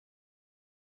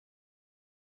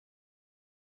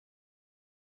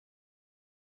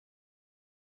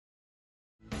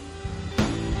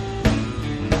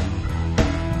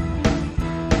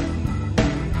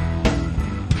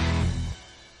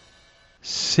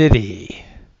City.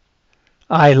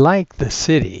 I like the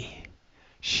city.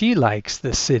 She likes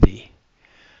the city.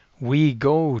 We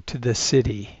go to the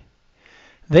city.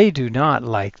 They do not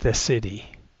like the city.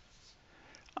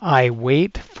 I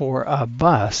wait for a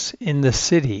bus in the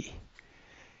city.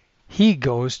 He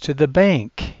goes to the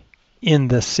bank in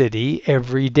the city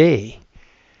every day.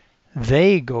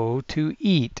 They go to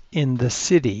eat in the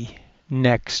city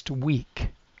next week.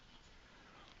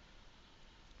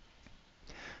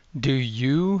 Do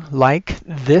you like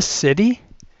this city?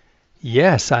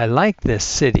 Yes, I like this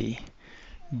city.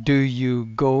 Do you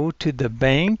go to the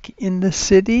bank in the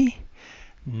city?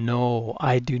 No,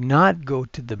 I do not go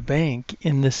to the bank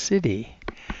in the city.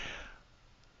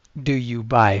 Do you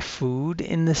buy food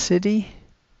in the city?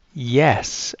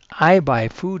 Yes, I buy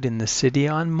food in the city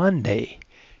on Monday.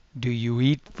 Do you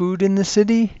eat food in the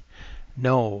city?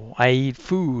 No, I eat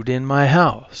food in my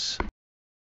house.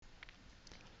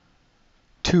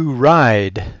 To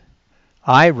ride.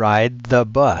 I ride the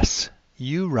bus.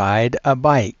 You ride a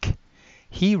bike.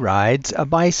 He rides a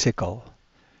bicycle.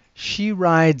 She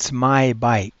rides my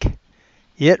bike.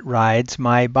 It rides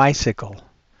my bicycle.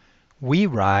 We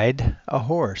ride a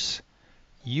horse.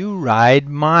 You ride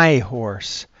my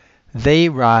horse. They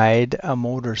ride a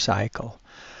motorcycle.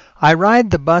 I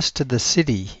ride the bus to the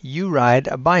city. You ride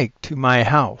a bike to my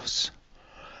house.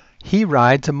 He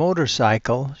rides a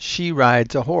motorcycle. She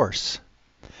rides a horse.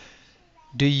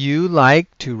 Do you like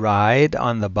to ride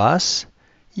on the bus?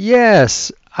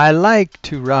 Yes, I like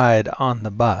to ride on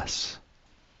the bus.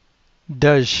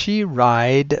 Does she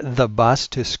ride the bus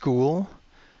to school?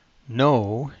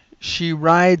 No, she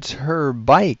rides her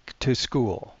bike to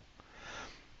school.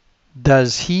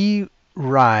 Does he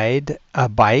ride a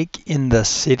bike in the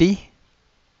city?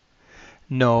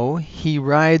 No, he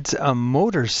rides a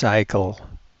motorcycle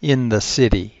in the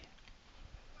city.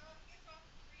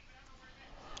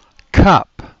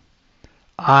 Cup.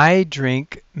 I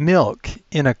drink milk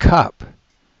in a cup.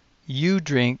 You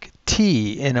drink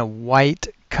tea in a white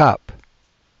cup.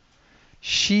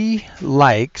 She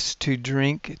likes to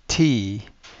drink tea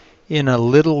in a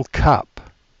little cup.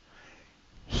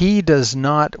 He does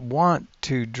not want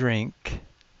to drink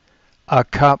a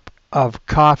cup of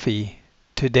coffee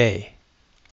today.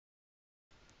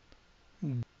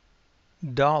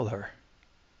 Dollar.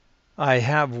 I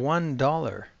have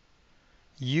 $1.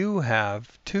 You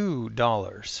have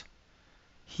 $2.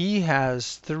 He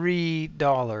has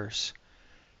 $3.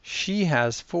 She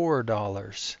has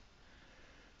 $4.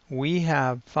 We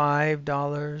have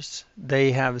 $5.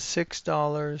 They have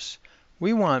 $6.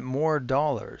 We want more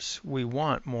dollars. We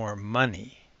want more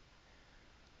money.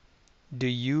 Do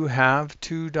you have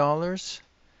 $2?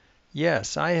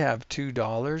 Yes, I have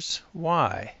 $2.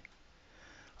 Why?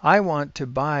 I want to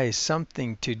buy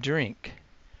something to drink.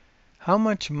 How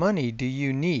much money do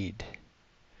you need?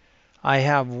 I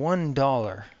have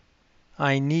 $1.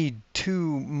 I need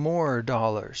 $2 more.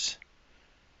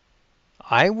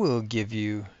 I will give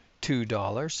you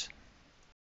 $2.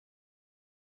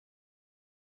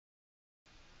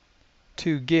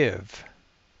 To give.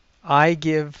 I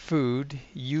give food,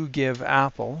 you give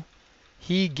apple.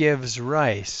 He gives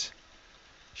rice.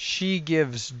 She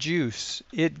gives juice,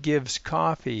 it gives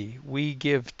coffee. We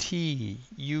give tea,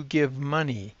 you give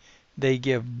money. They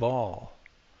give ball.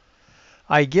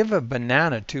 I give a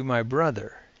banana to my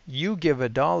brother. You give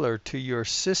 $1 to your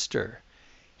sister.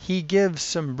 He gives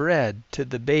some bread to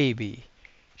the baby.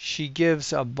 She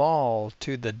gives a ball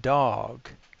to the dog.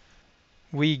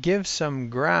 We give some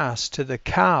grass to the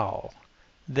cow.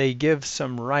 They give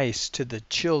some rice to the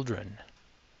children.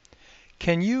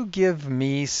 Can you give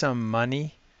me some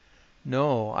money?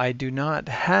 No, I do not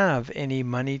have any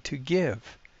money to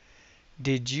give.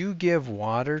 Did you give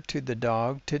water to the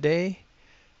dog today?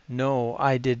 No,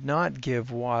 I did not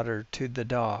give water to the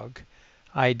dog.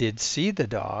 I did see the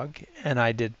dog, and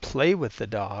I did play with the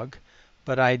dog,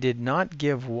 but I did not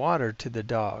give water to the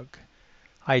dog.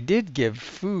 I did give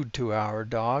food to our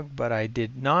dog, but I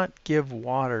did not give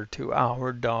water to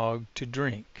our dog to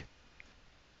drink.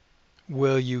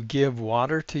 Will you give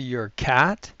water to your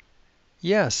cat?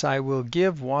 Yes, I will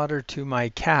give water to my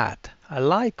cat. I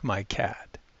like my cat.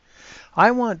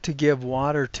 I want to give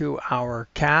water to our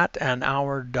cat and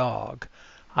our dog.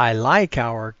 I like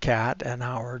our cat and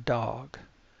our dog.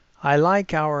 I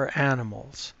like our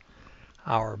animals.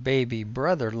 Our baby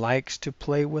brother likes to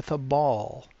play with a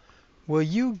ball. Will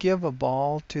you give a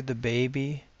ball to the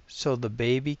baby so the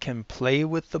baby can play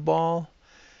with the ball?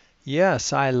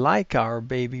 Yes, I like our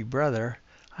baby brother.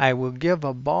 I will give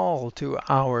a ball to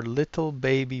our little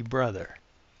baby brother.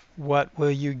 What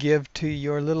will you give to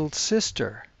your little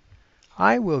sister?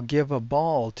 I will give a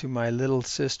ball to my little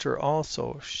sister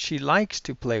also. She likes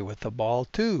to play with the ball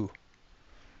too.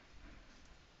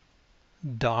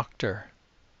 Doctor.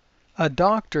 A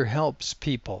doctor helps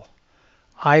people.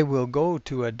 I will go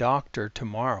to a doctor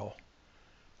tomorrow.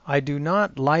 I do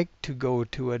not like to go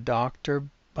to a doctor,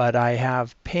 but I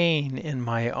have pain in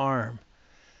my arm.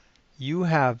 You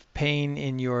have pain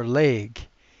in your leg.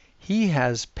 He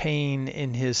has pain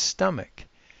in his stomach.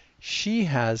 She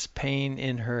has pain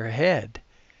in her head.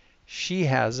 She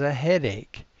has a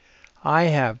headache. I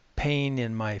have pain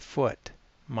in my foot.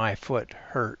 My foot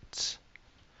hurts.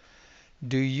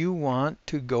 Do you want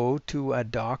to go to a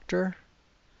doctor?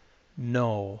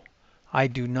 No, I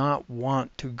do not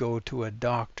want to go to a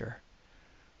doctor.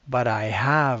 But I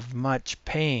have much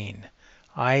pain.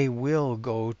 I will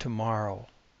go tomorrow.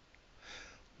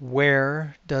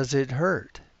 Where does it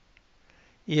hurt?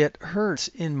 It hurts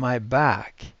in my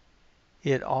back.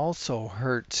 It also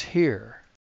hurts here.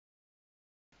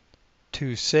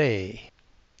 To say.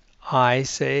 I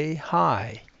say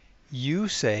hi. You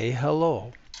say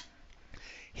hello.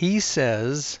 He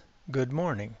says good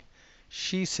morning.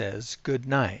 She says good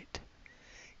night.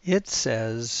 It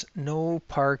says no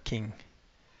parking.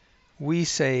 We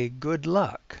say good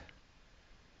luck.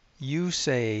 You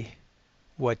say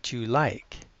what you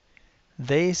like.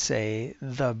 They say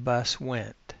the bus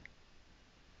went.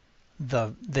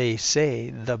 They say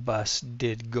the bus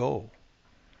did go.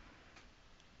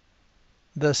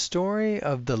 The story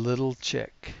of the little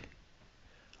chick.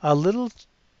 A little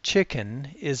chicken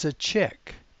is a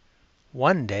chick.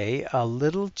 One day a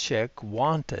little chick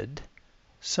wanted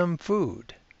some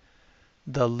food.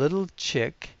 The little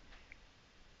chick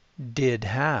did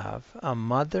have a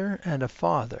mother and a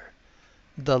father.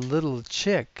 The little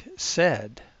chick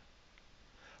said,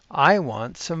 I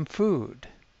want some food.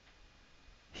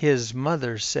 His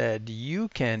mother said, you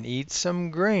can eat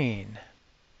some grain.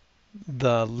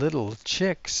 The little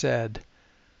chick said,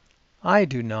 I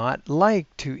do not like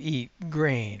to eat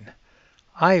grain.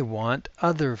 I want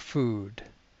other food.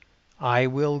 I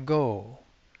will go.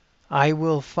 I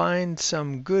will find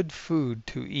some good food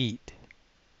to eat.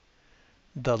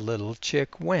 The little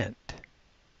chick went.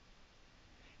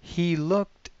 He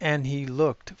looked and he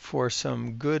looked for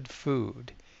some good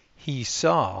food. He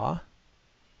saw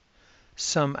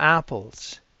some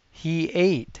apples. He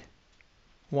ate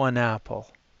one apple.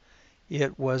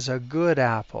 It was a good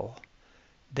apple.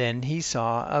 Then he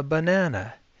saw a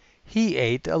banana. He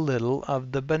ate a little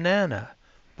of the banana,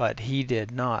 but he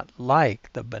did not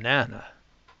like the banana.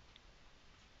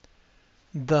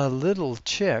 The little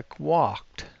chick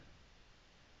walked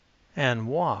and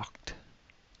walked.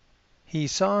 He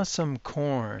saw some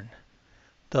corn.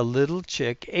 The little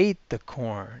chick ate the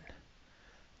corn.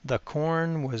 The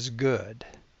corn was good.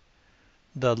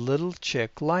 The little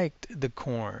chick liked the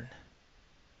corn.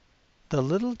 The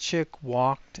little chick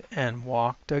walked and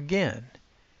walked again.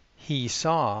 He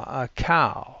saw a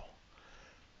cow.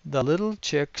 The little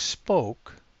chick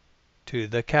spoke to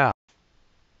the cow.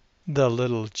 The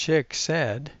little chick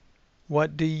said,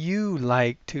 what do you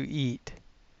like to eat?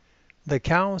 The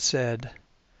cow said,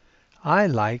 I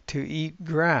like to eat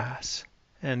grass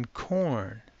and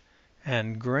corn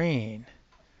and grain.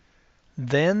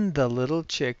 Then the little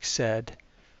chick said,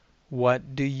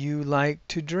 what do you like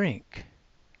to drink?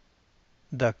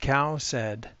 The cow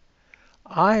said,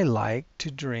 I like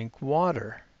to drink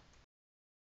water.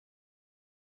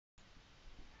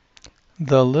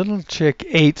 The little chick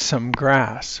ate some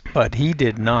grass, but he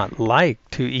did not like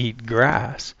to eat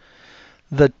grass.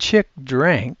 The chick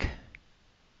drank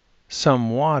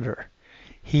some water.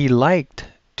 He liked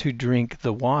to drink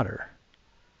the water.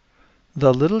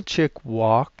 The little chick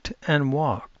walked and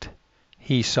walked.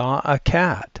 He saw a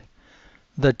cat.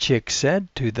 The chick said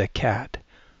to the cat,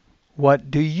 what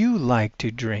do you like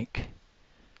to drink?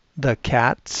 The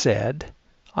cat said,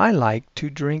 I like to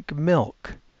drink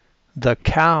milk. The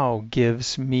cow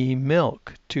gives me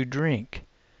milk to drink.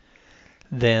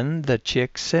 Then the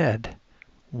chick said,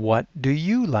 what do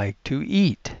you like to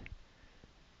eat?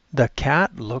 The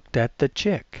cat looked at the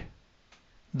chick.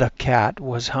 The cat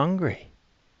was hungry.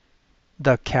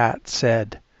 The cat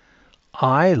said,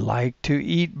 I like to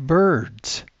eat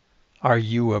birds. Are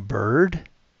you a bird?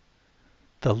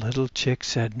 The little chick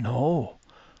said, no,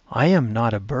 I am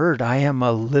not a bird. I am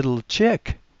a little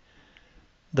chick.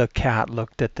 The cat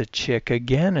looked at the chick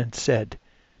again and said,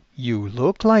 you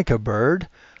look like a bird.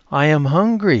 I am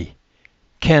hungry.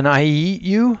 Can I eat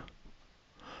you?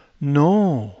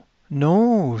 No,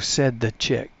 no, said the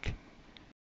chick.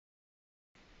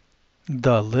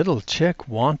 The little chick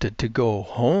wanted to go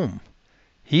home.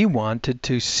 He wanted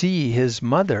to see his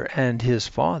mother and his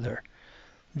father.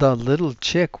 The little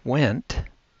chick went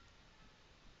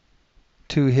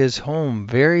to his home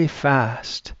very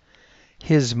fast.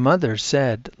 His mother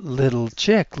said, little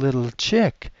chick,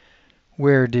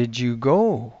 where did you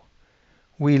go?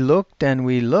 We looked and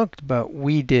we looked, but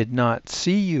we did not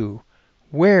see you.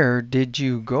 Where did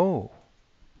you go?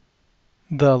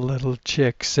 The little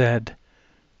chick said,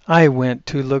 I went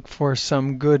to look for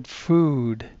some good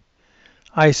food.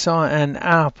 I saw an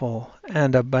apple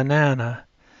and a banana.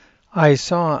 I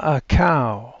saw a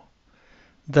cow.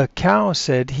 The cow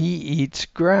said he eats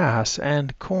grass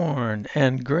and corn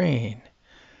and grain.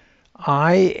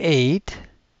 I ate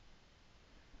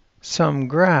some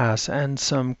grass and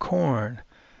some corn.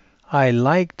 I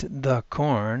liked the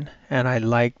corn and I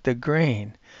liked the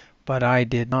grain, but I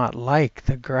did not like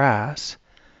the grass.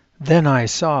 Then I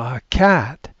saw a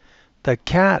cat. The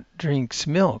cat drinks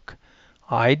milk.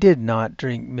 I did not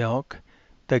drink milk.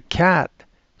 The cat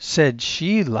said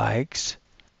she likes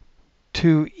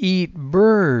to eat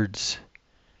birds.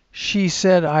 She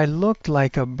said I looked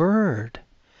like a bird.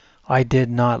 I did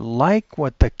not like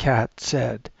what the cat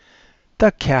said.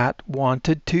 The cat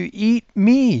wanted to eat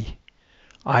me.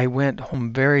 I went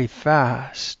home very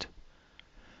fast.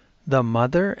 The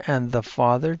mother and the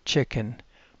father chicken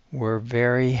were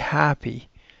very happy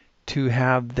to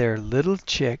have their little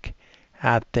chick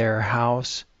at their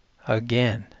house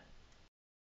again.